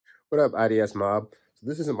What up, IDS Mob? So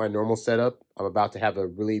this isn't my normal setup. I'm about to have a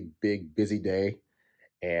really big, busy day,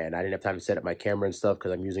 and I didn't have time to set up my camera and stuff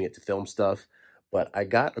because I'm using it to film stuff. But I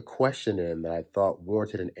got a question in that I thought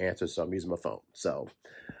warranted an answer, so I'm using my phone. So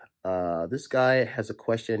this guy has a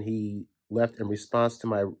question he left in response to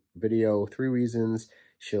my video, 3 reasons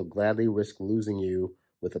she'll gladly risk losing you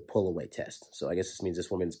with a pull-away test. So I guess this means this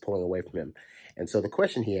woman's pulling away from him. And so the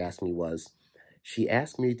question he asked me was, she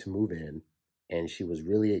asked me to move in, and she was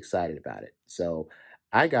really excited about it. So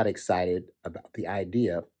I got excited about the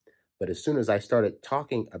idea, but as soon as I started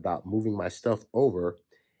talking about moving my stuff over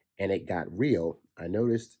and it got real, I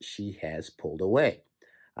noticed she has pulled away.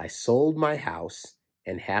 I sold my house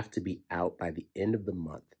and have to be out by the end of the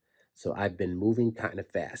month. So I've been moving kind of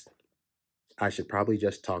fast. I should probably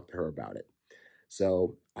just talk to her about it.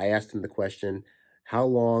 So I asked him the question, how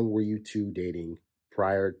long were you two dating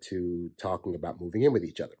prior to talking about moving in with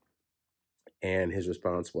each other? And his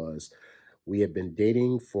response was, we had been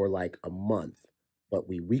dating for like a month, but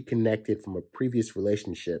we reconnected from a previous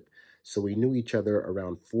relationship. So we knew each other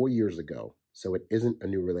around 4 years ago. So it isn't a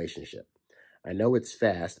new relationship. I know it's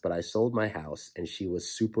fast, but I sold my house and she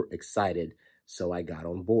was super excited. So I got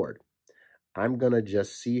on board. I'm going to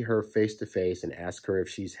just see her face to face and ask her if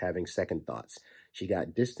she's having second thoughts. She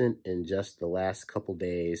got distant in just the last couple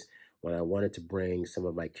days when I wanted to bring some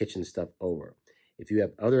of my kitchen stuff over. If you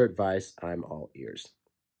have other advice, I'm all ears.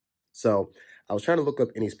 So I was trying to look up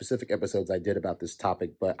any specific episodes I did about this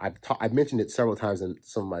topic, but I've mentioned it several times in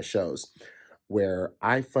some of my shows where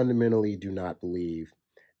I fundamentally do not believe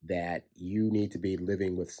that you need to be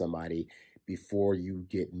living with somebody before you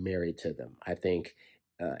get married to them. I think,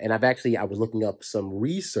 and I was looking up some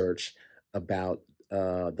research about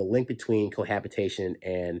the link between cohabitation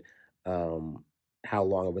and how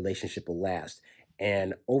long a relationship will last.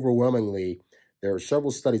 And overwhelmingly, there are several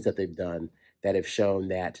studies that they've done that have shown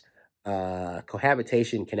that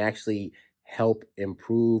cohabitation can actually help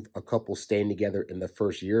improve a couple staying together in the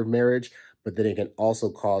first year of marriage, but then it can also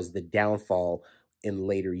cause the downfall in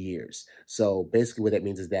later years. So basically what that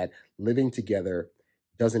means is that living together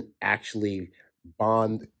doesn't actually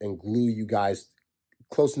bond and glue you guys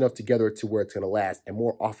close enough together to where it's going to last. And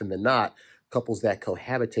more often than not, couples that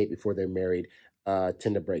cohabitate before they're married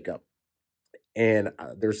tend to break up. And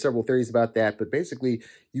there's several theories about that, but basically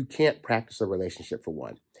you can't practice a relationship for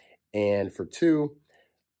one. And for two,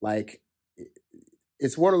 like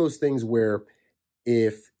it's one of those things where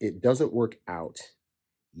if it doesn't work out,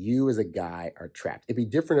 you as a guy are trapped. It'd be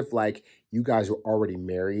different if like you guys were already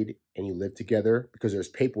married and you live together because there's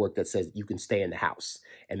paperwork that says you can stay in the house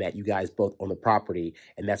and that you guys both own the property,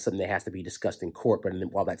 and that's something that has to be discussed in court. But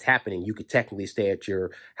while that's happening, you could technically stay at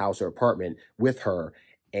your house or apartment with her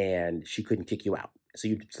and she couldn't kick you out. So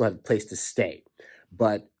you still have a place to stay.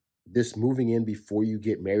 But this moving in before you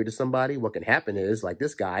get married to somebody, what can happen is like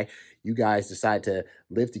this guy, you guys decide to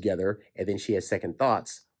live together and then she has second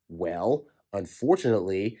thoughts. Well,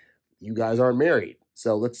 unfortunately, you guys aren't married.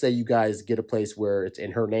 So let's say you guys get a place where it's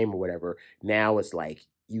in her name or whatever. Now it's like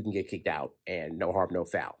you can get kicked out and no harm, no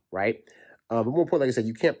foul, right? But more importantly, like I said,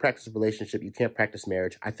 you can't practice a relationship. You can't practice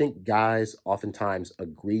marriage. I think guys oftentimes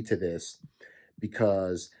agree to this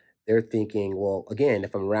because they're thinking, well, again,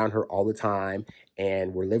 if I'm around her all the time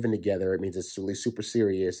and we're living together, it means it's really super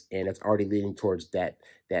serious and it's already leading towards that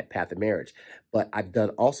path of marriage. But I've done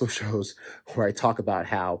also shows where I talk about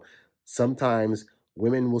how sometimes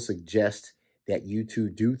women will suggest that you two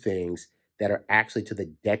do things that are actually to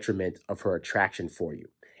the detriment of her attraction for you.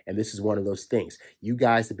 And this is one of those things. You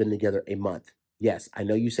guys have been together a month. Yes, I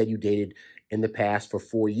know you said you dated in the past for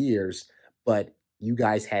 4 years, but you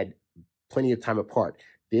guys had plenty of time apart.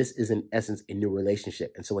 This is in essence a new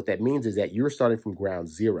relationship. And so what that means is that you're starting from ground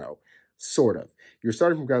zero, sort of. You're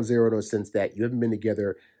starting from ground zero in a sense that you haven't been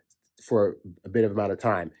together for a bit of amount of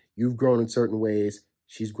time. You've grown in certain ways.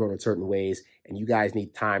 She's grown in certain ways, and you guys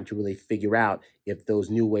need time to really figure out if those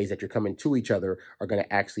new ways that you're coming to each other are going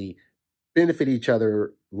to actually benefit each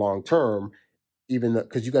other long term, even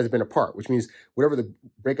because you guys have been apart, which means whatever the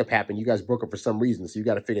breakup happened, you guys broke up for some reason. So you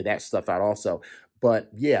got to figure that stuff out also. But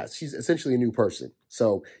yeah, she's essentially a new person.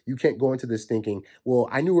 So you can't go into this thinking, well,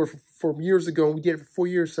 I knew her for years ago and we did it for 4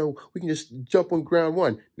 years, so we can just jump on ground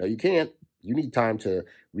one. No, you can't. You need time to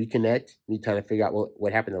reconnect. You need time to figure out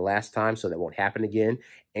what happened the last time so that won't happen again.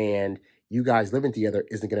 And you guys living together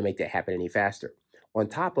isn't going to make that happen any faster. On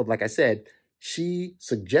top of, like I said, she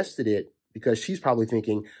suggested it because she's probably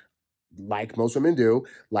thinking, like most women do,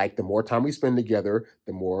 like the more time we spend together,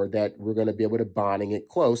 the more that we're going to be able to bond and get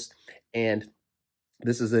close. And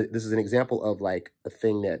this is an example of like a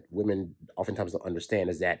thing that women oftentimes don't understand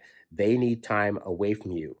is that they need time away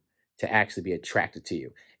from you to actually be attracted to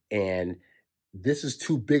you. And this is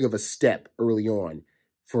too big of a step early on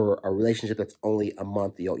for a relationship that's only a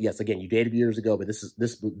month old. Yes, again, you dated years ago, but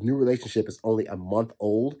this new relationship is only a month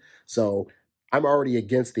old. So I'm already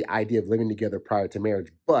against the idea of living together prior to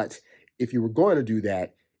marriage. But if you were going to do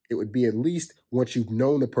that, it would be at least once you've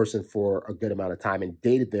known the person for a good amount of time and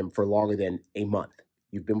dated them for longer than a month.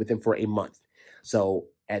 You've been with them for a month. So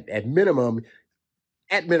at minimum,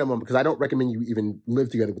 because I don't recommend you even live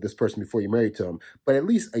together with this person before you're married to them, but at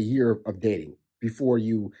least a year of dating before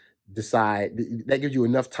you decide. That gives you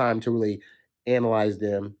enough time to really analyze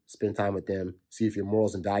them, spend time with them, see if your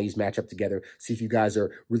morals and values match up together, see if you guys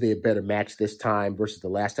are really a better match this time versus the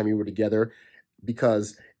last time you were together.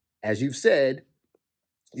 Because as you've said,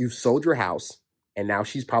 you've sold your house and now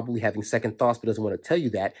she's probably having second thoughts but doesn't want to tell you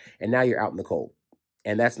that. And now you're out in the cold.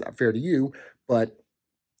 And that's not fair to you, but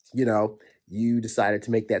you decided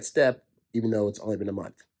to make that step, even though it's only been a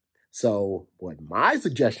month. So what my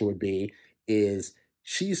suggestion would be is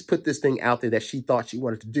she's put this thing out there that she thought she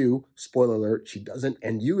wanted to do. Spoiler alert, she doesn't.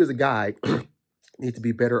 And you as a guy need to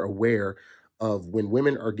be better aware of when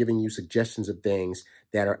women are giving you suggestions of things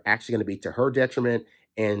that are actually going to be to her detriment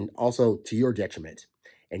and also to your detriment.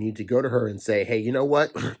 And you need to go to her and say, hey, you know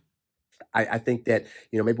what? I think that,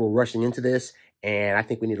 maybe we're rushing into this and I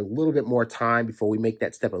think we need a little bit more time before we make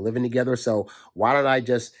that step of living together. So why don't I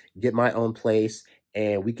just get my own place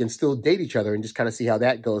and we can still date each other and just kind of see how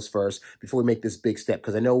that goes first before we make this big step?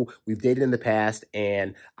 Because I know we've dated in the past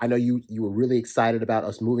and I know you were really excited about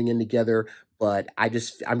us moving in together, but I'm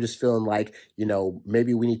just feeling like,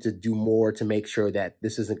 maybe we need to do more to make sure that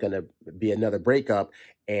this isn't going to be another breakup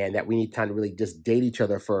and that we need time to really just date each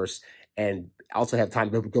other first and also have time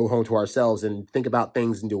to go home to ourselves and think about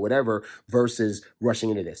things and do whatever versus rushing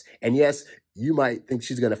into this. And yes, you might think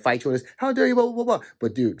she's going to fight you on this. How dare you, blah, blah, blah, blah.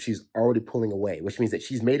 But dude, she's already pulling away, which means that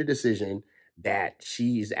she's made a decision that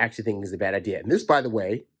she's actually thinking is a bad idea. And this, by the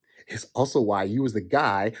way, is also why you as the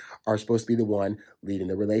guy are supposed to be the one leading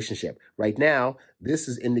the relationship. Right now, this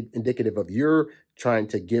is indicative of your trying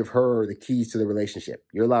to give her the keys to the relationship.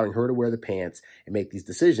 You're allowing her to wear the pants and make these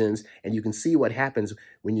decisions. And you can see what happens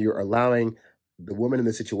when you're allowing the woman in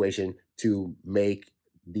the situation to make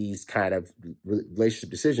these kind of relationship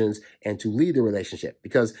decisions and to lead the relationship.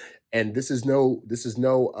 Because, and this is no,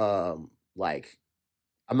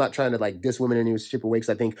 I'm not trying to diss women in any shape or way, because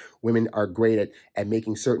I think women are great at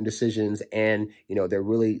making certain decisions and, they're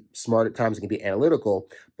really smart at times and can be analytical,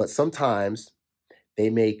 but sometimes they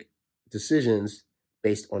make decisions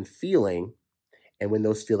based on feeling. And when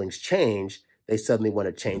those feelings change, they suddenly want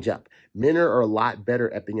to change up. Men are a lot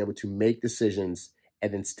better at being able to make decisions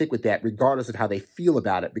and then stick with that regardless of how they feel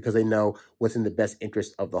about it because they know what's in the best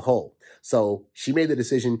interest of the whole. So she made the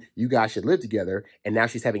decision you guys should live together, and now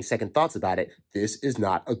she's having second thoughts about it. This is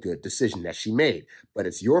not a good decision that she made, but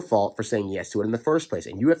it's your fault for saying yes to it in the first place.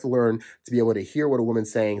 And you have to learn to be able to hear what a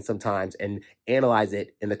woman's saying sometimes and analyze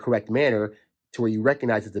it in the correct manner to where you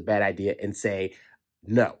recognize it's a bad idea and say,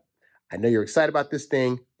 no, I know you're excited about this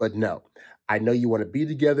thing, but no, I know you want to be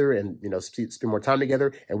together and, spend more time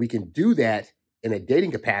together, and we can do that in a dating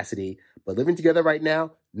capacity, but living together right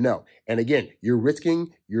now, no. And again, you're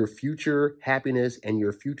risking your future happiness and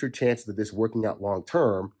your future chances of this working out long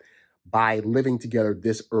term by living together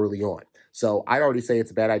this early on. So I'd already say it's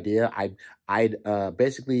a bad idea. I'd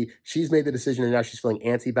basically, she's made the decision and now she's feeling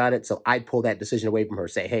antsy about it. So I'd pull that decision away from her,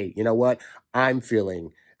 say, hey, you know what? I'm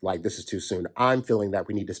feeling like this is too soon. I'm feeling that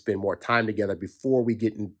we need to spend more time together before we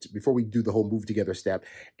do the whole move together step.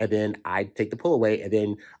 And then I'd take the pull away and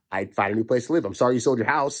then I'd find a new place to live. I'm sorry you sold your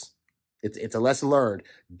house. It's a lesson learned.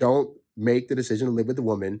 Don't make the decision to live with a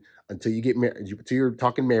woman until you get married, until you're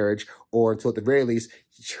talking marriage, or until at the very least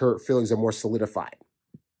her feelings are more solidified.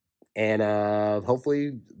 And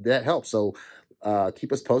hopefully that helps. So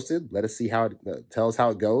keep us posted. Let us see tell us how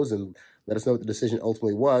it goes, and let us know what the decision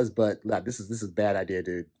ultimately was. But this is a bad idea,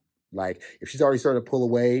 dude. Like, if she's already starting to pull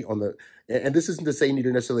away and this isn't to say you need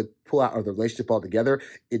to necessarily pull out of the relationship altogether.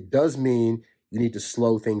 It does mean you need to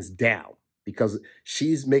slow things down because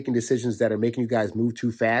she's making decisions that are making you guys move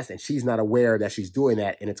too fast, and she's not aware that she's doing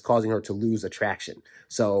that, and it's causing her to lose attraction.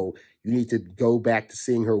 So you need to go back to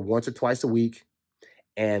seeing her once or twice a week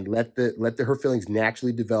and let her feelings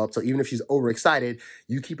naturally develop. So even if she's overexcited,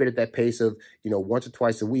 you keep it at that pace of, once or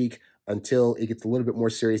twice a week until it gets a little bit more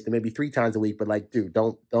serious, than maybe 3 times a week. But dude,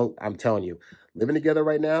 don't, I'm telling you, living together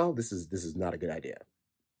right now, this is not a good idea.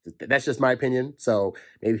 That's just my opinion. So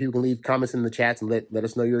maybe people can leave comments in the chats and let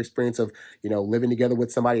us know your experience of, living together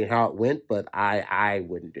with somebody and how it went, but I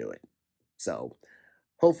wouldn't do it. So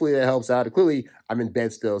hopefully that helps out. Clearly I'm in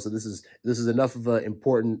bed still. So this is enough of an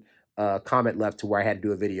important comment left to where I had to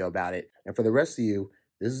do a video about it. And for the rest of you,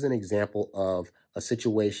 This is an example of a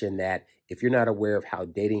situation that if you're not aware of how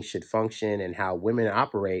dating should function and how women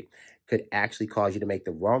operate, could actually cause you to make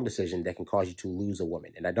the wrong decision that can cause you to lose a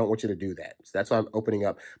woman. And I don't want you to do that. So that's why I'm opening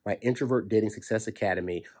up my Introvert Dating Success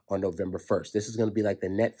Academy on November 1st. This is going to be like the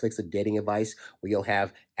Netflix of dating advice, where you'll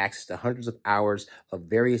have access to hundreds of hours of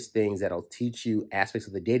various things that'll teach you aspects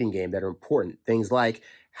of the dating game that are important. Things like,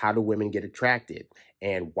 how do women get attracted?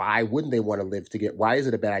 And why wouldn't they want to live together? Why is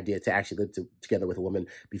it a bad idea to actually live together with a woman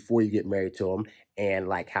before you get married to them? And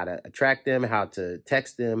like how to attract them, how to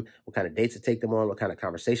text them, what kind of dates to take them on, what kind of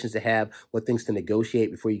conversations to have, what things to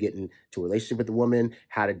negotiate before you get into a relationship with a woman,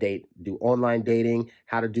 how to do online dating,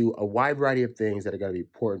 how to do a wide variety of things that are going to be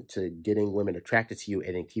important to getting women attracted to you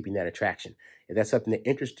and then keeping that attraction. If that's something that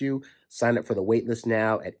interests you, sign up for the waitlist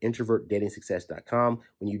now at introvertdatingsuccess.com.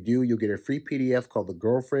 When you do, you'll get a free PDF called the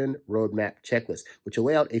Girlfriend Roadmap Checklist, which will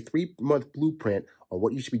lay out a 3-month blueprint on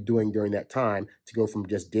what you should be doing during that time to go from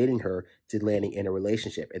just dating her to landing in a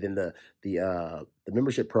relationship. And then the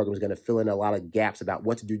membership program is going to fill in a lot of gaps about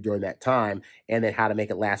what to do during that time and then how to make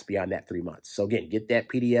it last beyond that 3 months. So again, get that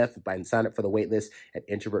PDF and sign up for the waitlist at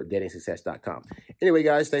introvertdatingsuccess.com. Anyway,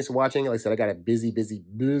 guys, thanks for watching. Like I said, I got a busy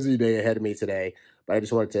day ahead of me today, but I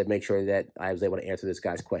just wanted to make sure that I was able to answer this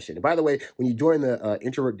guy's question. And by the way, when you join the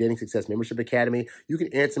Introvert Dating Success Membership Academy, you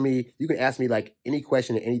can ask me like any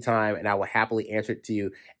question at any time, and I will happily answer it to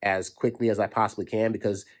you as quickly as I possibly can,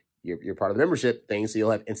 because you're part of the membership thing, so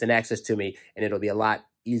you'll have instant access to me, and it'll be a lot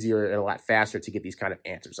easier and a lot faster to get these kind of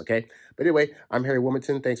answers, okay? But anyway, I'm Harry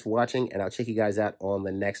Wilmington. Thanks for watching, and I'll check you guys out on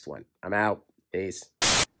the next one. I'm out. Peace.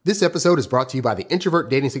 This episode is brought to you by the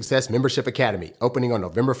Introvert Dating Success Membership Academy, opening on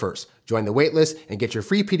November 1st. Join the waitlist and get your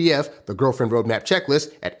free PDF, the Girlfriend Roadmap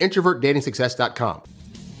Checklist, at introvertdatingsuccess.com.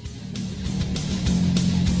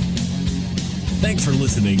 Thanks for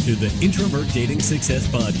listening to the Introvert Dating Success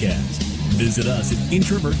Podcast. Visit us at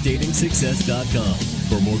introvertdatingsuccess.com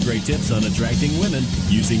for more great tips on attracting women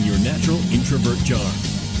using your natural introvert charm.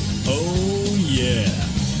 Oh, yeah.